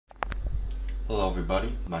Hello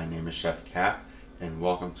everybody, my name is ChefCAP and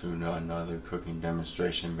welcome to another cooking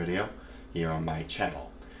demonstration video here on my channel.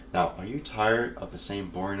 Now, are you tired of the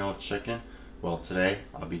same boring old chicken? Well, today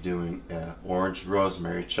I'll be doing an orange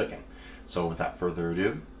rosemary chicken. So without further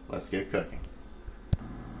ado, let's get cooking.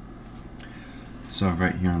 So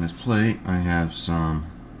right here on this plate I have some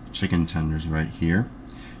chicken tenders right here.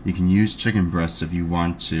 You can use chicken breasts if you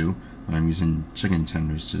want to, but I'm using chicken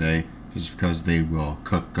tenders today just because they will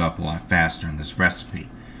cook up a lot faster in this recipe.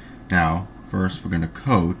 Now, first we're going to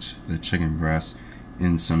coat the chicken breast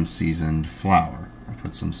in some seasoned flour. I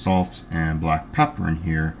put some salt and black pepper in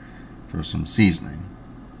here for some seasoning.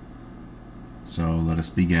 So let us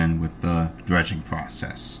begin with the dredging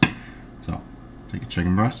process. So, take a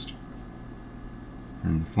chicken breast, put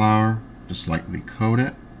in the flour, just lightly coat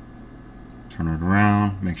it, turn it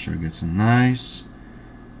around, make sure it gets a nice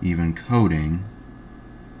even coating,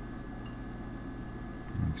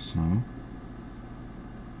 like so.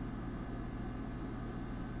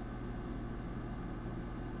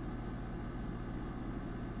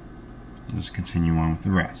 Just continue on with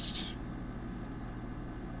the rest.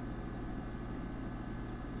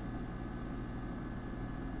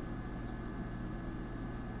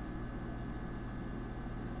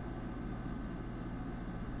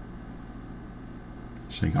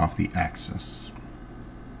 Shake off the excess.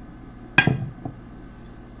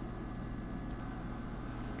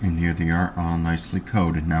 And here they are, all nicely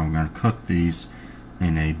coated. Now we're going to cook these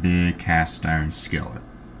in a big cast iron skillet.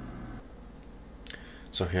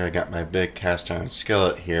 So here I got my big cast iron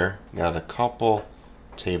skillet here. Got a couple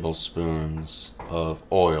tablespoons of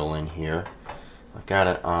oil in here. I've got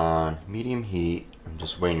it on medium heat. I'm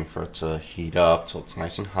just waiting for it to heat up till it's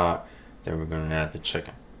nice and hot. Then we're going to add the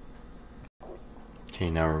chicken. Okay,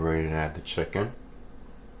 now we're ready to add the chicken.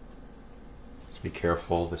 Just be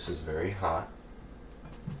careful, this is very hot.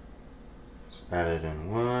 Just add it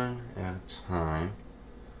in one at a time.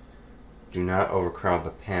 Do not overcrowd the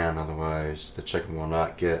pan, otherwise the chicken will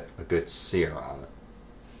not get a good sear on it.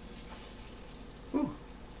 Ooh,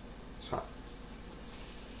 it's hot.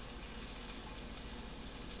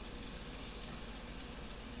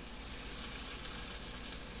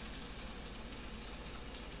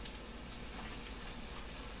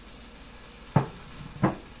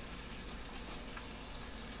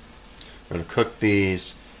 We're going to cook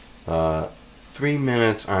these 3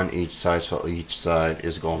 minutes on each side, so each side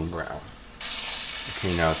is golden brown.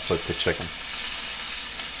 Okay, now let's flip the chicken.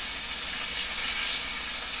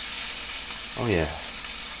 Oh yeah,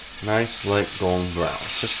 nice light golden brown,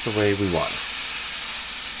 just the way we want it.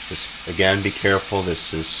 Just again, be careful,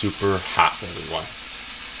 this is super hot, everyone.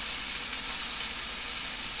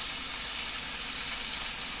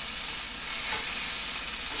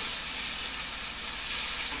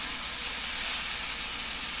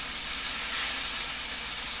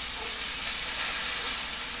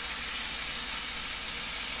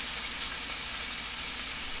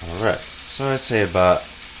 Alright, so I'd say about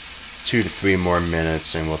 2 to 3 more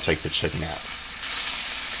minutes and we'll take the chicken out.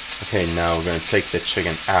 Okay, now we're going to take the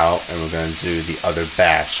chicken out and we're going to do the other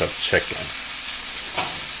batch of chicken.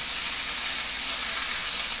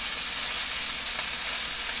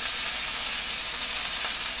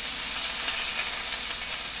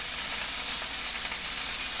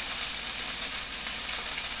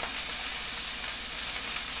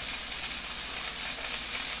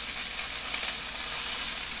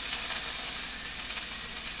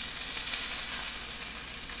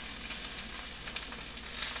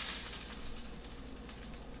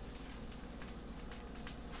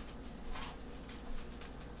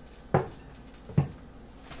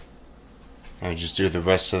 And just do the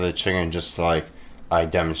rest of the chicken just like I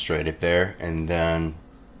demonstrated there, and then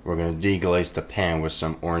we're going to deglaze the pan with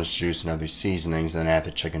some orange juice and other seasonings, then add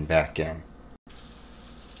the chicken back in.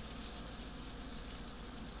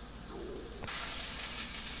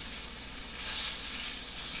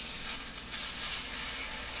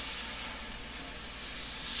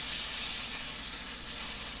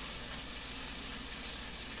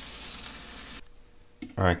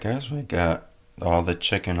 Alright guys, we got all the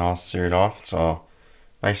chicken all seared off. It's all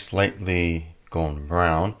nice lightly golden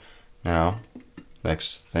brown. Now,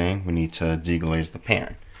 next thing, we need to deglaze the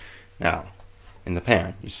pan. Now, in the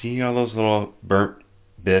pan, you see all those little burnt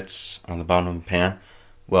bits on the bottom of the pan?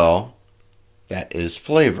 Well, that is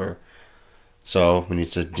flavor. So we need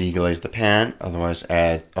to deglaze the pan, otherwise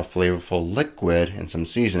add a flavorful liquid and some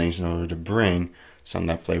seasonings in order to bring some of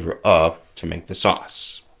that flavor up to make the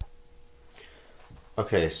sauce.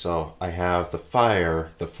 Okay, so I have the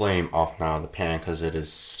flame off now in the pan because it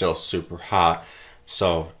is still super hot.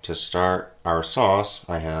 So to start our sauce,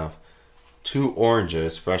 I have 2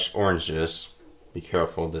 oranges, fresh oranges, Be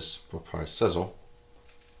careful, this will probably sizzle.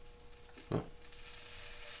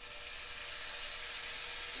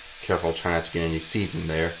 Careful, try not to get any seeds in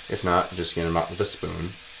there. If not, just get them out with a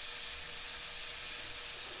spoon.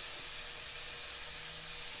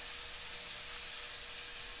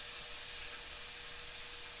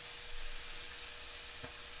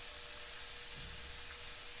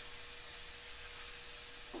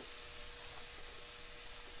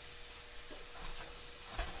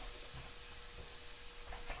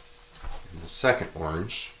 And the second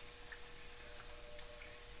orange.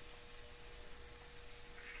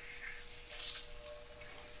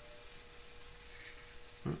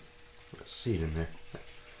 Got a seed in there.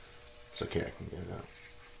 It's okay, I can get it out.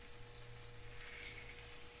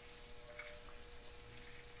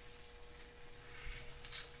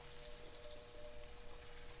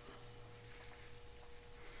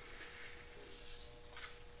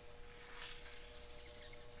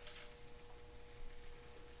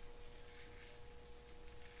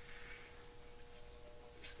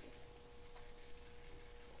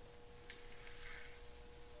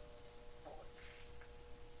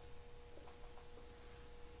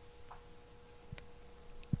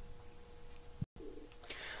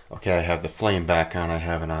 Okay, I have the flame back on. I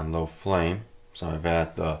have it on low flame. So I've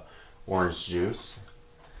added the orange juice.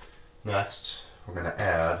 Next, we're going to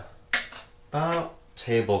add about a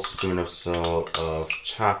tablespoon or so of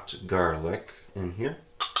chopped garlic in here.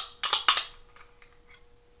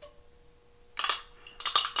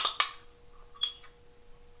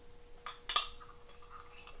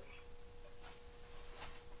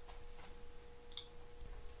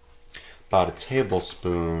 About a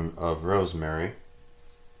tablespoon of rosemary.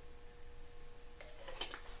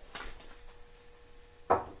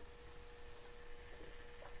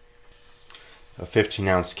 A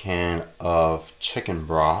 15-ounce can of chicken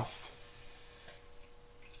broth.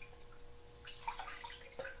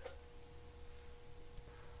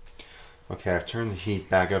 Okay, I've turned the heat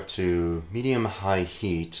back up to medium-high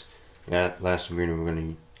heat. That last ingredient we're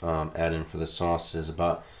going to add in for the sauce is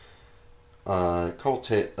about a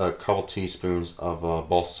couple teaspoons of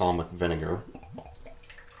balsamic vinegar.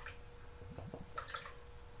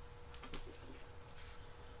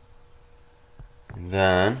 And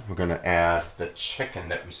then we're going to add the chicken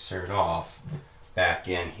that we stirred off back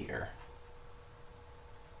in here.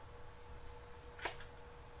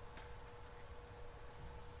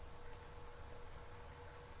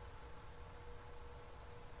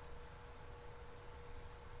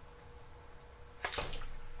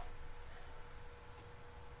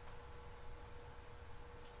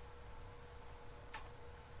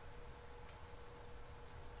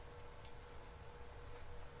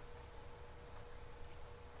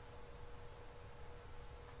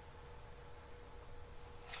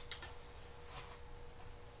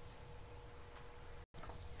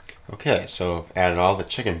 Okay, so I've added all the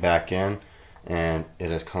chicken back in and it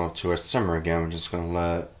has come up to a simmer again. We're just going to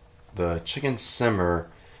let the chicken simmer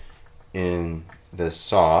in the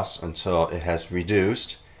sauce until it has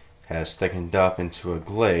reduced, has thickened up into a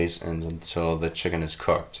glaze, and until the chicken is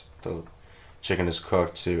cooked. The chicken is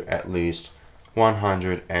cooked to at least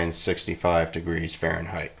 165 degrees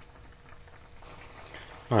Fahrenheit.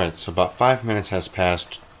 Alright, so about 5 minutes has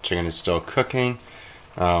passed. Chicken is still cooking.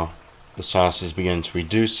 The sauce is beginning to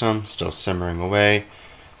reduce some, still simmering away,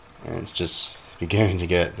 and it's just beginning to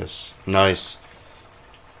get this nice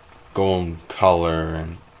golden color,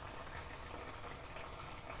 and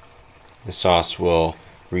the sauce will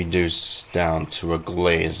reduce down to a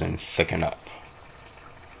glaze and thicken up.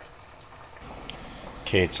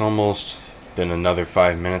 Okay, it's almost been another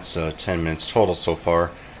 5 minutes, 10 minutes total so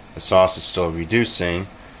far. The sauce is still reducing.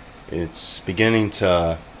 It's beginning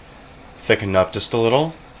to thicken up just a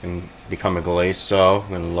little and become a glaze, so I'm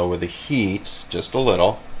going to lower the heat just a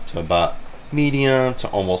little to about medium to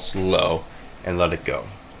almost low and let it go.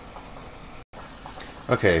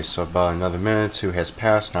 Okay, so about another minute or two has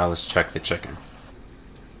passed. Now let's check the chicken.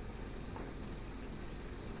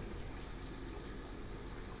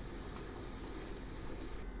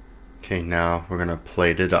 Okay, now we're going to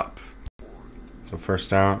plate it up. So first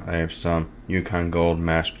down, I have some Yukon Gold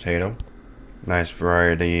mashed potato, nice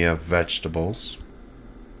variety of vegetables,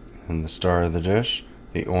 and the star of the dish,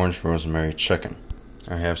 the orange rosemary chicken.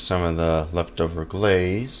 I have some of the leftover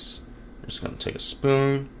glaze. I'm just going to take a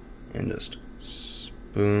spoon and just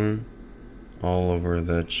spoon all over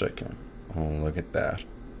the chicken. Oh, look at that.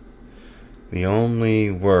 The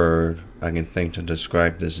only word I can think to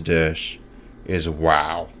describe this dish is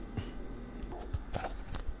wow.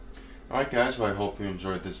 Alright guys, well I hope you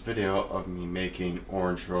enjoyed this video of me making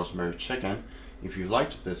orange rosemary chicken. If you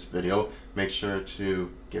liked this video, make sure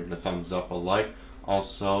to give it a thumbs up, a like.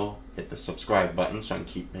 Also, hit the subscribe button so I can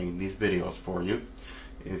keep making these videos for you.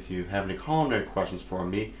 If you have any culinary questions for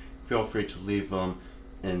me, feel free to leave them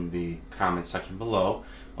in the comment section below.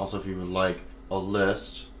 Also, if you would like a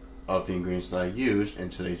list of the ingredients that I used in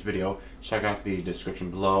today's video, check out the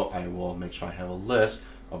description below. I will make sure I have a list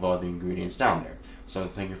of all the ingredients down there. So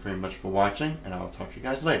thank you very much for watching, and I will talk to you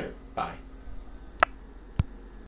guys later. Bye.